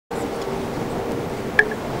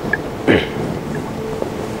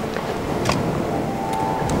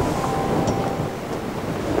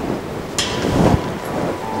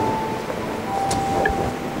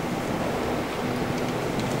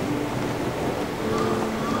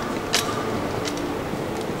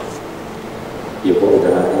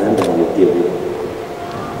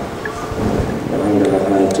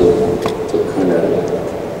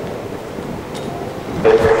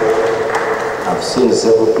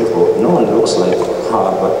several people. No one looks like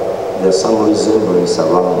her, but there's some resemblance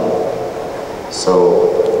around.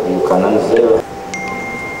 So you can unveil.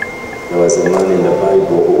 There was a man in the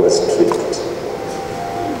Bible who was tricked.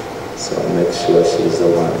 So make sure she's the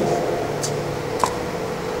one.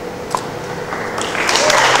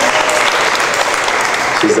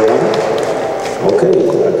 She's the one? Okay,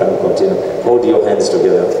 I can continue. Hold your hands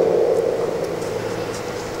together.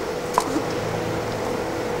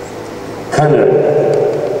 Canary,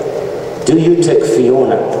 do you take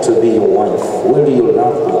Fiona to be your wife? Will you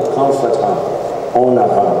love her, comfort her, honor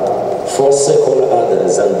her, forsake all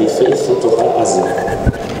others, and be faithful to her as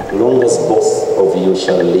long as both of you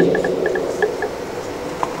shall live?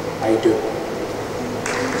 I do.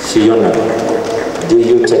 Fiona, do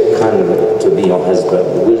you take Canary to be your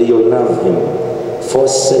husband? Will you love him,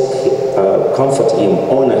 forsake, comfort him,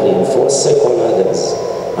 honor him, forsake all others,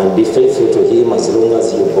 and be faithful to him as long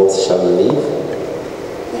as you both shall live?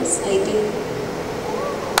 Yes, I do.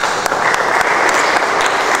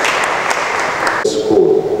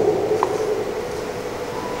 School.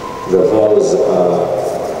 The vows are,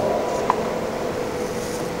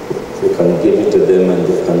 you can give it to them and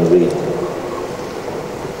you can read.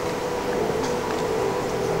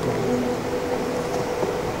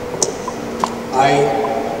 I,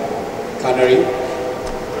 Canary,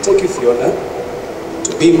 take you, Fiona,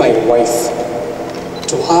 to be my wife,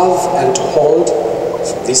 to have and to hold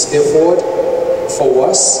from this day forward, for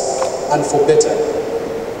worse and for better,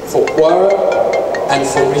 for poorer and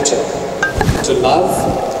for richer, to love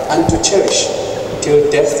and to cherish till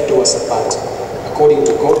death do us apart, according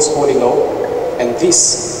to God's holy law, and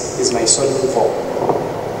this is my solemn vow.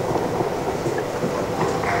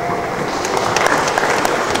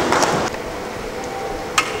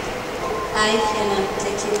 I, Fiona,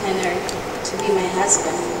 take you, Canary, to be my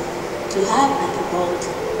husband, to have and to hold,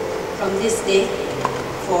 from this day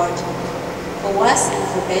forward, for worse and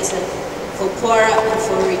for better, for poorer and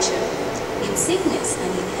for richer, in sickness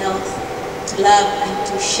and in health, to love and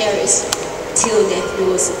to cherish till death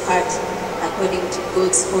do us apart, according to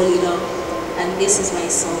God's holy law, and this is my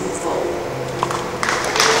solemn vow.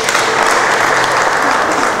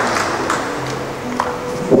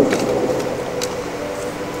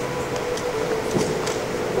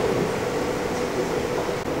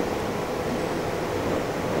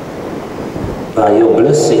 By your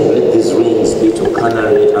blessing, let these rings be to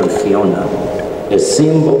Canary and Fiona, a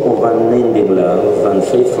symbol of unending love and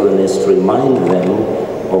faithfulness to remind them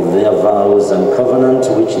of their vows and covenant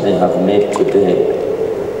which they have made today.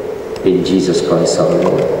 In Jesus Christ our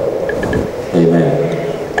Lord. Amen.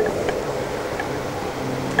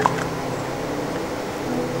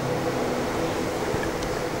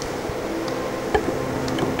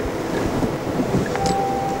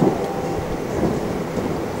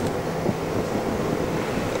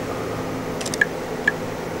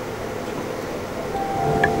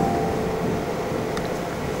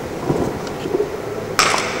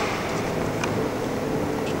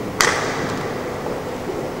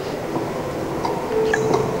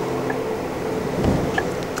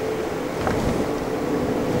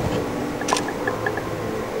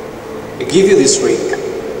 I give you this ring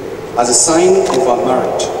as a sign of our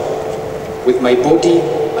marriage. With my body,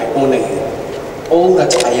 I honor you. All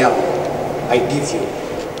that I am, I give you,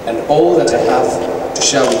 and all that I have to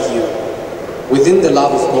share with you, within the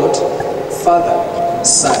love of God, Father,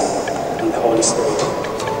 Son, and the Holy Spirit.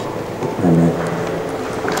 Amen.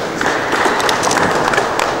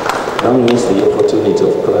 Don't miss the opportunity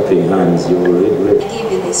of clapping hands. You will regret. I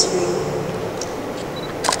give you this ring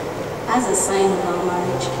as a sign of our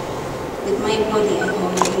marriage. With my body I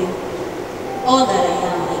honor you. All that I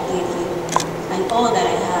am I give you, and all that I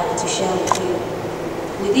have to share with you,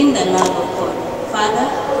 within the love of God, Father,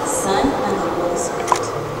 Son, and the Holy Spirit.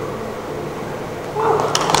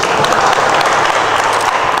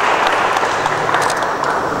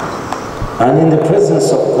 And in the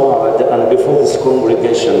presence of God and before this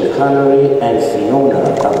congregation, Canary and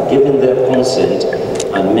Fiona have given their consent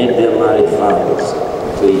and made their marriage vows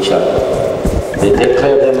to each other. They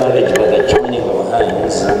declare their marriage by the joining of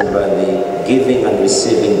hands and by the giving and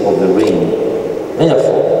receiving of the ring.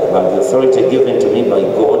 Therefore, by the authority given to me by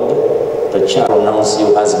God, the child pronounce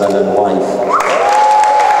you husband and wife.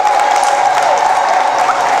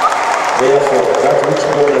 Therefore, that which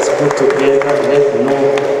God has put together, let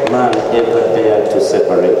no man ever dare to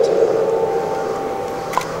separate.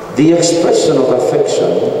 The expression of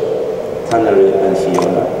affection, Canary and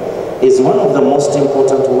Fiona, is one of the most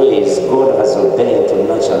important ways God has ordained to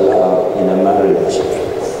nurture love in a marriage.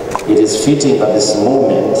 It is fitting at this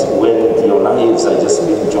moment when your lives are just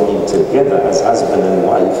being joined together as husband and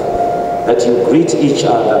wife that you greet each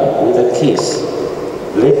other with a kiss.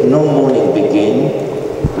 Let no morning begin,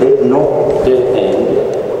 let no day end,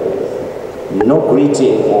 no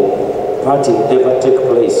greeting or parting ever take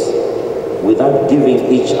place without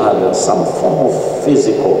giving each other some form of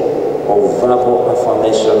physical or verbal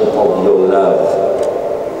affirmation of your love.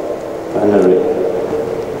 Canary,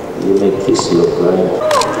 you may kiss your bride.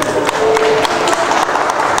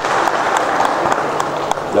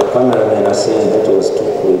 The cameraman are saying that was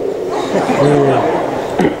too quick.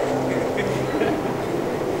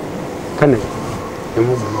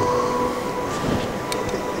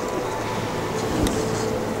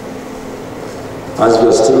 As we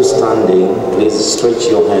are still standing, please stretch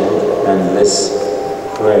your hand and let's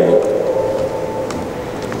pray.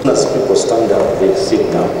 As people stand up, they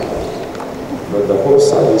sit down. But the whole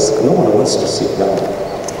service, no one wants to sit down.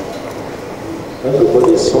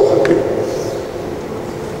 Everybody is so happy.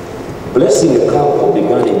 Blessing a couple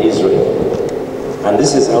began in Israel. And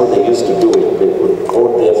this is how they used to do it. They would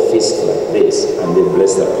hold their fist like this and they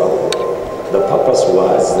bless the couple. The purpose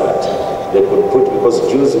was that they could put, because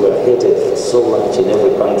Jews were hated so much in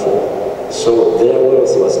every country, so their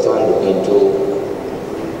wealth was turned into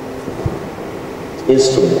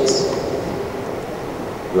instruments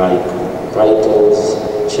like titles,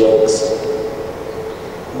 checks,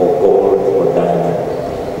 or gold or diamond.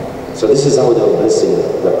 So this is how they were blessing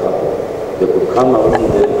the couple. They could come around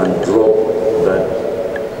them and drop that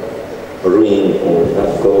ring or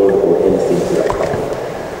that gold or anything to the couple.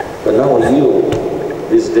 But now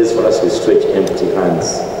these days for us we stretch empty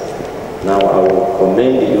hands. Now I will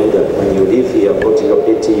commend you that when you leave here, go to your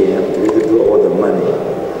ATM to withdraw all the money.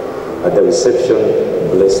 At the reception,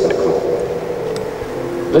 bless the couple.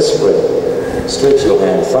 Let's pray. Stretch your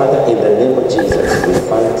hand. Father, in the name of Jesus, we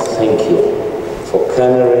thank you for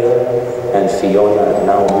Canary and Fiona,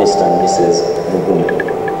 now Mr. and Mrs. Mugume.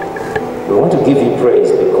 We want to give you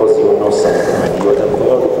praise because you know something. You are the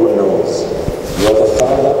God who knows. You are the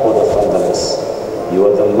father of the fatherless. You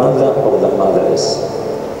are the mother of the motherless.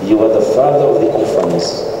 You are the father of the orphans.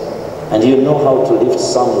 And you know how to lift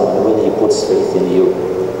someone when he puts faith in you.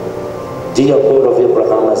 Dear God of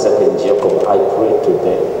Abraham, Isaac, and Jacob, I pray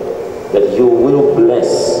today that you will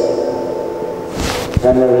bless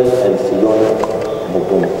Canary and Fiona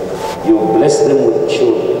Mugume. You will bless them with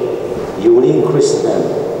children. You will increase them.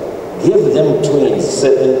 Give them twins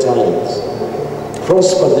 7 times.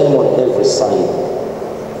 Prosper them on every side.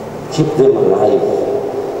 Keep them alive.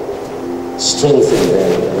 Strengthen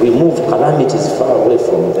them. Remove calamities far away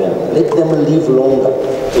from them. Let them live longer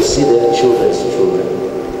to see their children's children.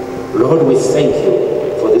 Lord, we thank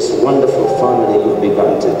you for this wonderful family you've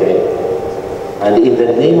begun today. And in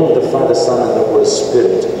the name of the Father, Son, and the Holy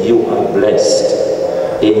Spirit, you are blessed.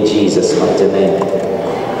 In Jesus' mighty name.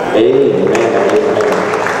 Amen and amen.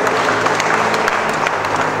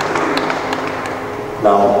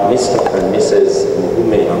 Now, Mr. and Mrs.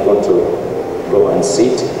 Mugume are going to go and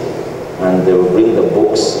sit, and they will bring the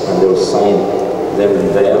books and they will sign them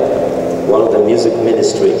there while the music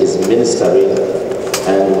ministry is ministering,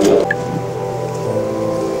 and we are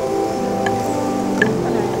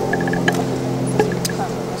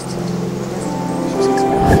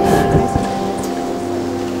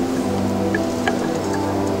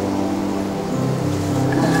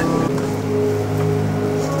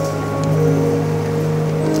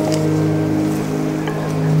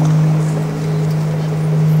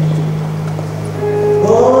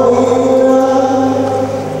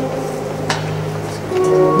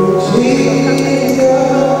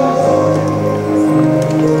Jesus.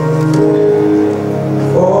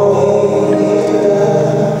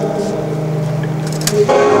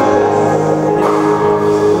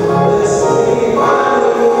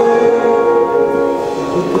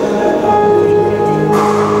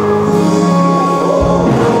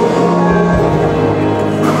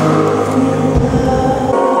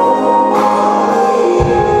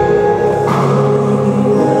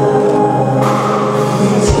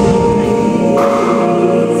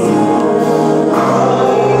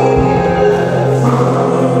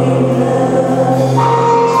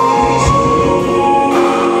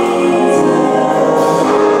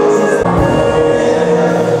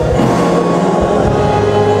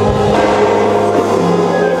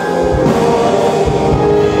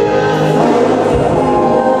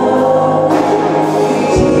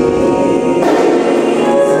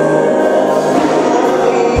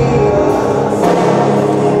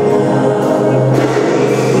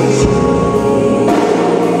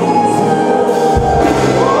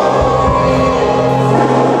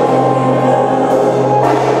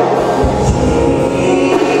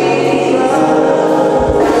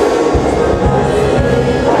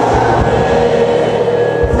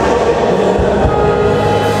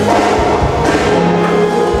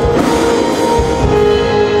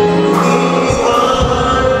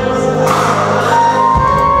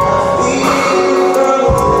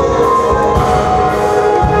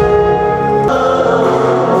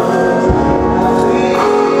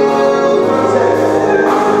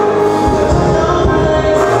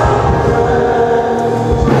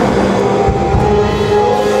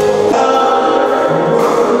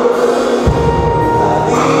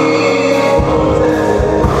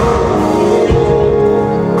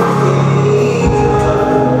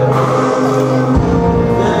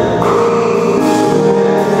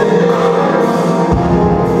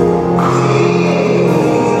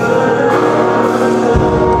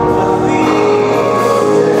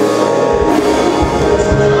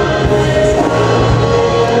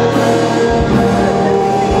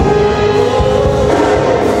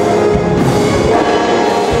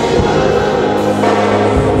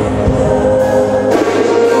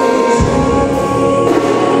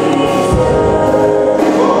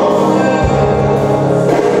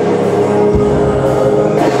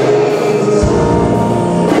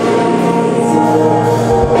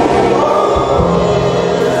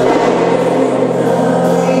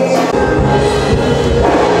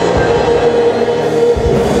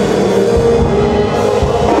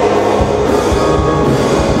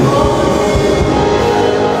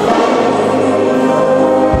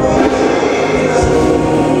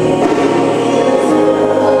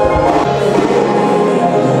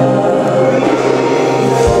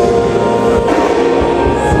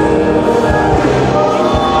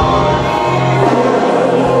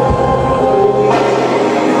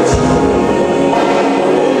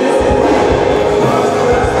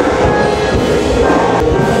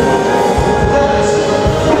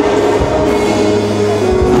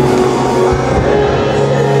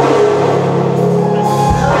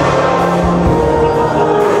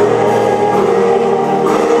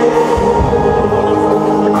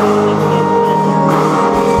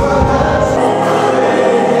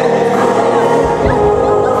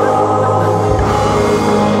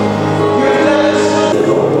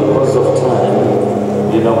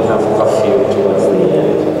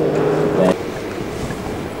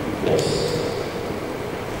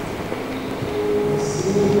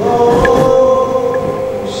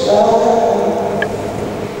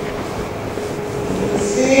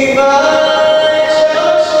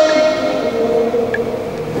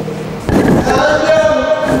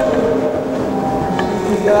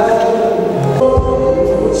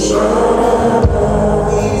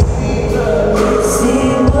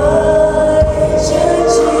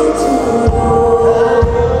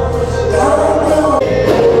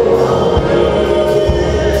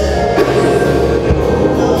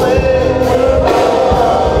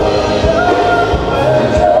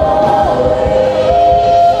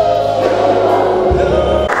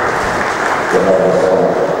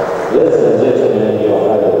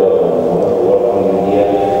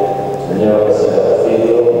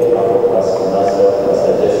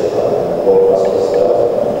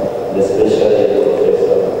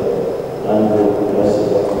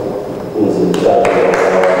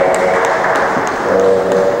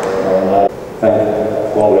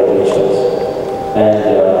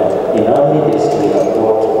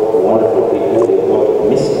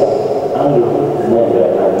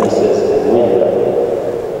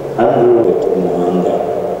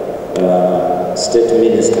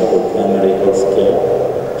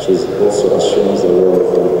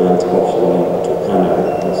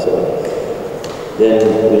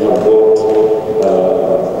 we have got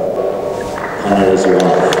Hannah's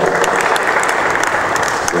wife.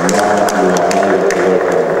 So now you are highly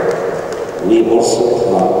welcome. We also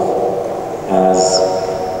have as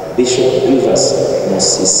Bishop Rivers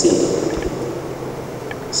Mosisi,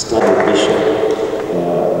 Study Bishop.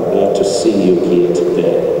 Glad to see you here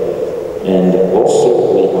today. And also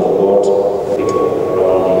we have got people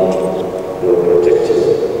around you who are protected.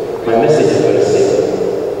 My message is very simple.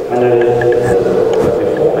 But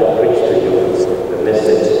before I preach to you the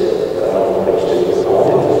message that I want to preach to you, I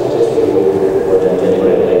wanted to take you for the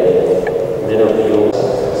memory lane. Many of you,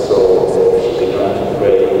 so she began to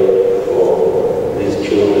pray for these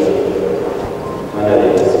children. Hannah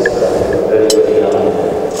is very, very young,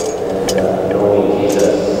 and knowing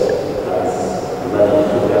Jesus has managed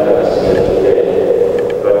to gather us here today.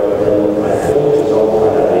 But when I came to know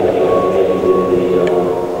Hannah, I came in the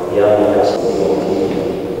young person.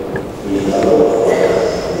 He's a lot of fun.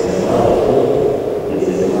 He's a man of hope. He's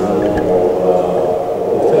a man of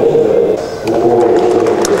faith. Who always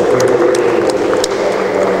doing the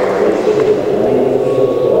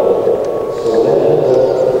so when I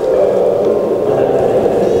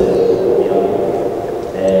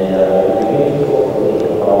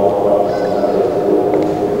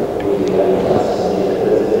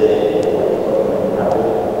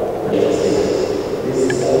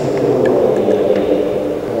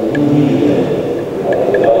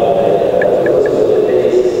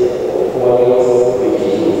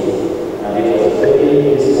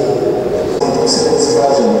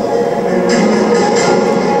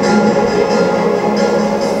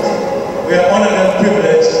we are honored and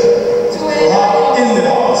privileged to have in the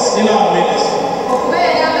house, in our midst,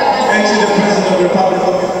 actually the President of the Republic of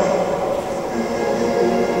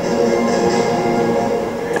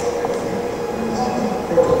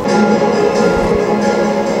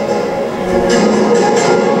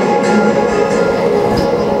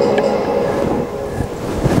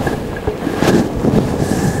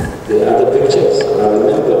the other pictures. I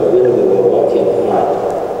remember when we were working hard,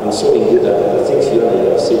 I'm so into that. I think you and I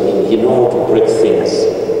have seen him. He knows how to break things.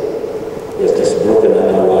 He has just broken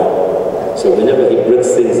another one. So whenever he breaks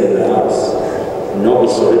things in the house, no,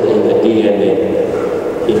 it's already in the DNA.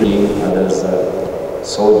 He knew, and as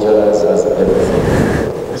soldiers, as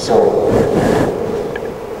everything. So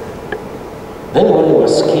then when we were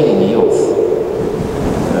skilling youth,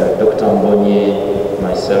 Dr. Mbonye,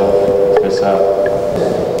 myself, Professor,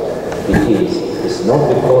 it's not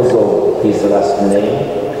because of his last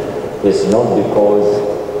name, it's not because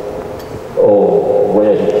of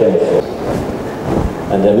where he came from.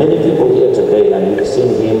 And there are many people here today, and you've seen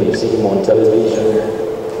him on television,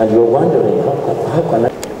 and you're wondering, how can I?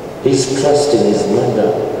 His trust in his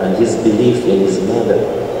mother and his belief in his mother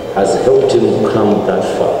has helped him come that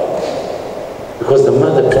far. Because the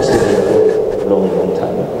mother trusted him for a long, long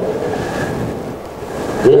time.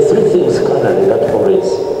 There are three things currently that always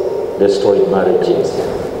destroy marriages.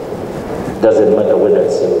 Doesn't matter whether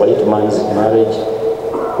it's a white man's marriage,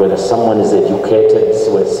 whether someone is educated,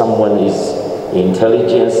 whether someone is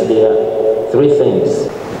intelligence. There are three things.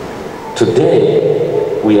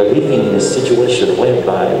 Today, we are living in a situation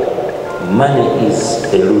whereby money is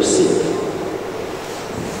elusive.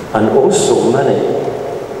 And also money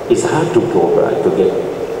is hard to provide, to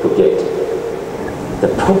get. The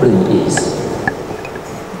problem is,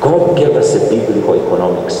 God gave us a biblical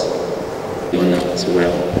economics as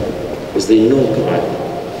well, because they know God.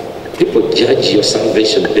 People judge your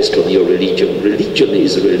salvation based on your religion. Religion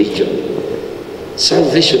is religion.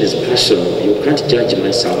 Salvation is personal. You can't judge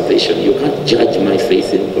my salvation. You can't judge my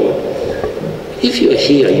faith in God. If you're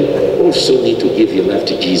here, you also need to give your life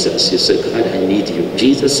to Jesus. You say, God, I need you.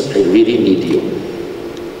 Jesus, I really need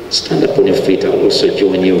you. Stand up on your feet. I'll also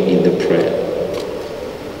join you in the prayer.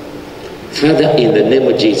 Father, in the name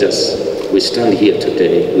of Jesus, we stand here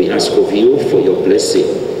today. We ask of you for your blessing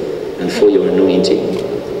and for your anointing.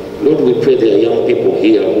 Lord, we pray there are young people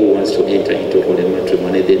here who wants to enter into holy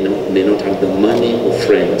matrimony. They not have the money or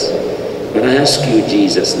friends. But I ask you,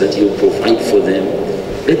 Jesus, that you provide for them.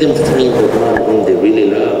 Let them find the one whom they really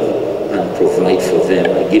love and provide for them.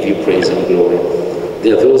 I give you praise and glory.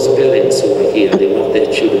 There are those parents who are here. They want their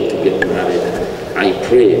children to get married. I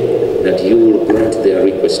pray that you will grant their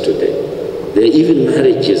request today. There are even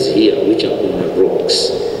marriages here which are on the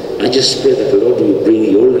rocks. I just pray that the Lord will bring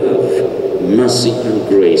your love, mercy and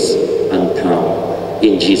grace and power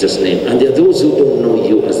in Jesus' name. And there are those who don't know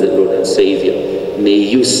you as the Lord and Savior. May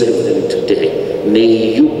you save them today.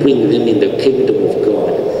 May you bring them in the kingdom of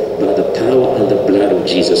God by the power and the blood of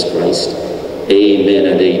Jesus Christ. Amen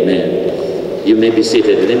and amen. You may be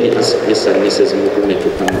seated. Let me ask Mr. and Mrs. Mugume to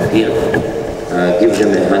come up here. Give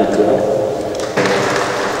them a hand clap.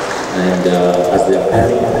 And as they are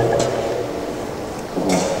coming, come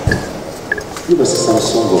on. Give us some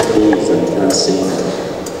song of praise and dancing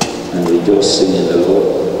and rejoicing in the Lord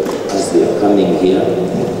as they are coming here.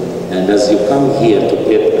 And as you come here to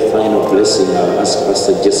get the final blessing, I'll ask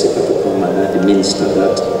Pastor Jessica to come and administer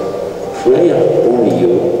that prayer on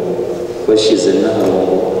you, where she's in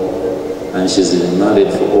Nahalongo and she's been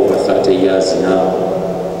married for over 30 years now.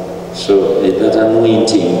 So that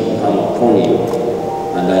anointing come upon you,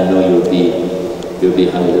 and I know you'll be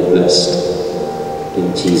highly blessed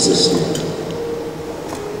in Jesus' name.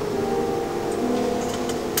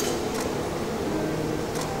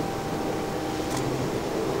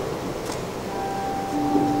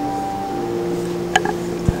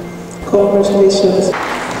 Congratulations.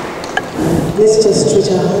 Let's just stretch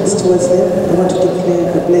our hands towards them. I want to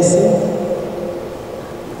declare a blessing.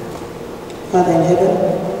 Father in heaven,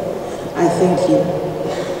 I thank you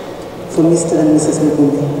for Mr. and Mrs.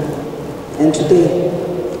 Mugume. And today,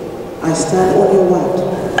 I stand on your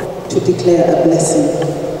word to declare a blessing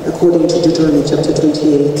according to Deuteronomy chapter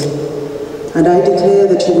 28. And I declare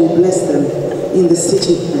that you will bless them in the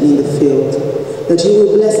city and in the field. That you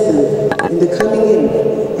will bless them in the coming in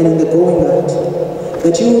and in the going out.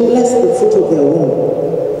 That you will bless the fruit of their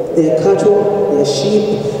womb, their cattle, their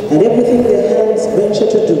sheep, and everything their hands venture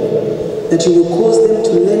to do. That you will cause them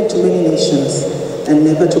to lend to many nations and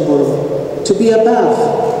never to borrow. To be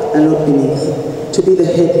above and not beneath. To be the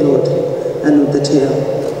head, Lord, and not the tail.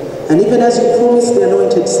 And even as you promised the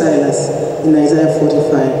anointed Silas in Isaiah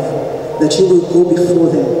 45, that you will go before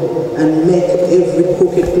them and make every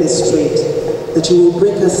crooked place straight. That you will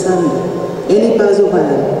break asunder any bars of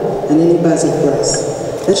iron and any bars of brass.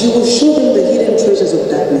 That you will show them the hidden treasures of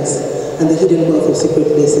darkness and the hidden wealth of secret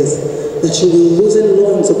places. That you will loosen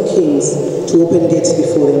loins of kings to open gates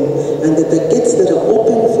before them, and that the gates that are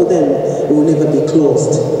open for them will never be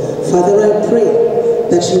closed. Father, I pray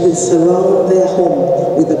that you will surround their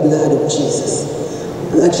home with the blood of Jesus.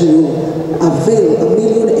 That you will avail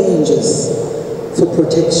 1,000,000 angels for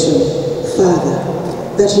protection. Father,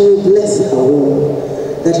 that you will bless her womb,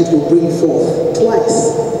 that it will bring forth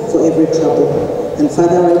twice for every trouble. And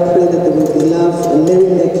Father, I pray that there will be love and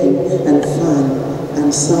merrymaking and fun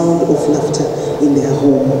and sound of laughter in their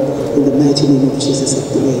home. In the mighty name of Jesus, I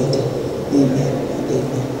prayed. Amen and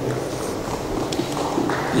amen.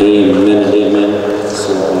 Amen and amen.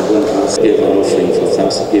 So I'm going to ask an offering for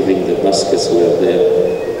thanksgiving. The baskets were there.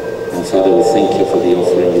 And Father, we thank you for the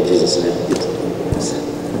offering in Jesus' name.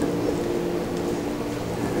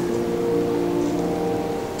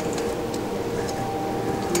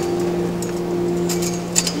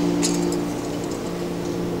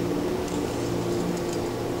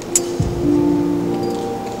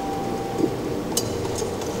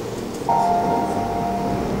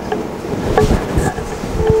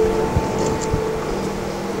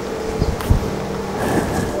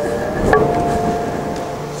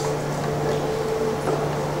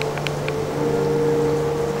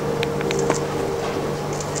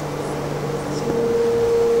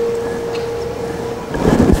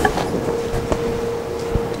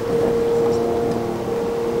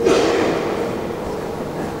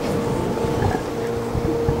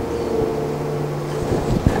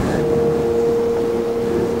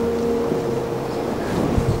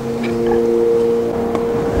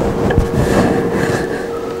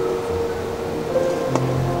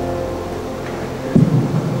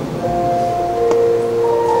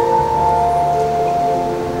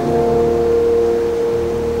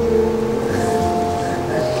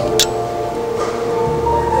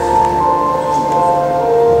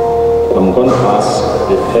 I'm going to ask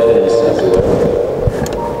the parents as well.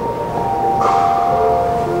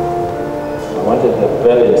 I wanted the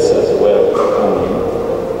parents as well to come in.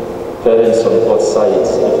 Parents on both sides,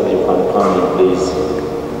 if you can come in, please.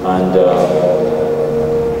 And the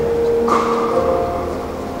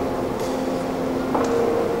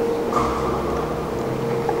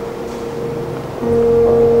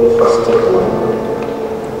first one,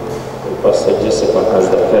 Pastor Jessica, as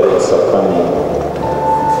the parents are coming.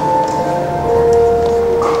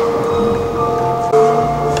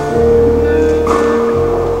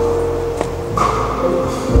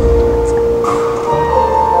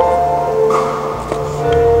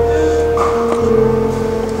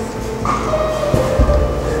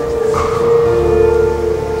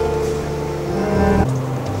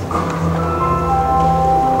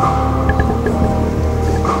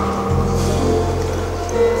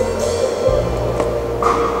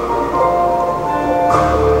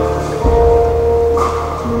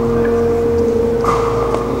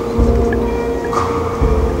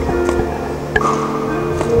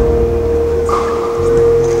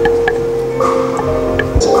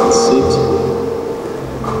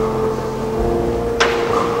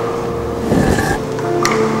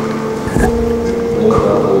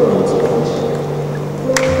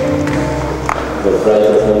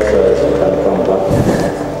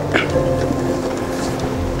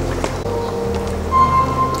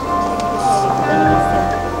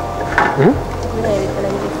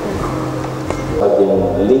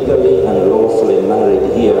 been legally and lawfully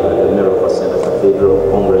married here at the Miracle Center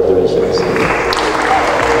Cathedral. Congratulations.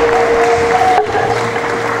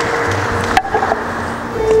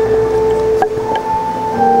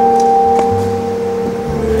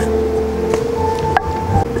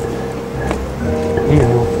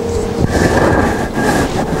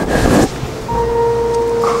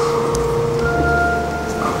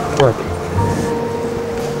 Work.